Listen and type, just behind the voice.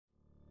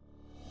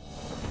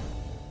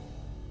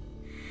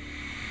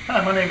Hi,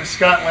 my name is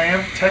Scott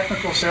Lamb,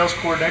 Technical Sales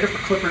Coordinator for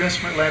Clippard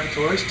Instrument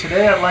Laboratories.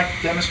 Today I'd like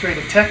to demonstrate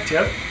a tech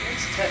tip.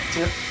 This tech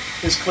tip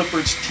is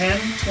Clippard's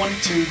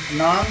 1022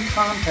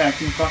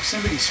 non-contacting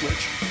proximity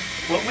switch.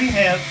 What we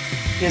have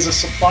is a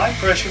supply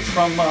pressure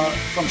from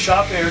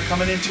shop air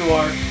coming into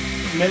our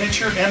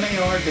miniature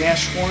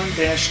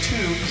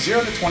MAR-1-2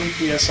 0 to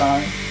 20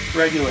 psi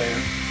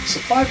regulator.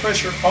 Supply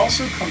pressure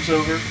also comes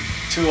over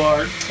to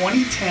our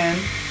 2010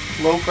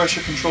 low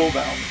pressure control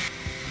valve.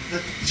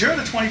 The 0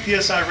 to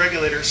 20 psi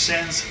regulator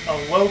sends a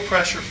low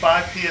pressure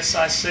 5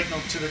 psi signal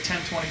to the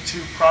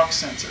 1022 prox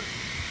sensor.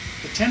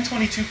 The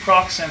 1022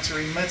 prox sensor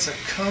emits a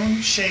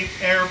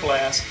cone-shaped air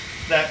blast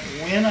that,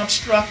 when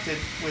obstructed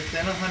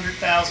within 100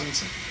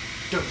 thousandths,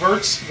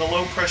 diverts the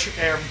low pressure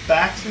air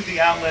back through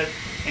the outlet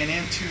and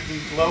into the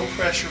low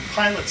pressure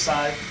pilot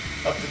side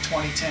of the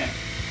 2010.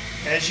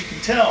 As you can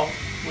tell,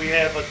 we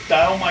have a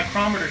dial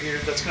micrometer here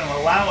that's going to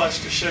allow us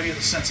to show you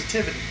the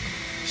sensitivity.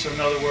 So in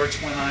other words,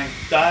 when I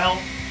dial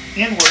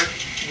inward,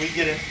 we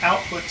get an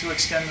output to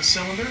extend the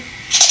cylinder.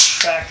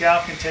 Back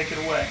out can take it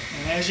away.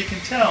 And as you can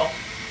tell,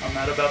 I'm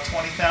at about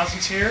 20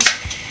 thousandths here,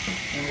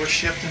 and we're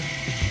shifting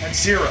at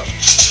 0,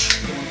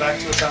 going back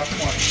to about 20.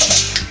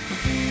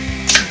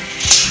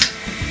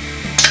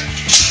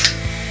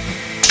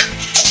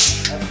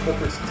 That's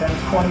Clippard's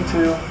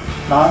 1022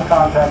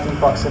 non-contacting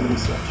proximity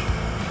switch.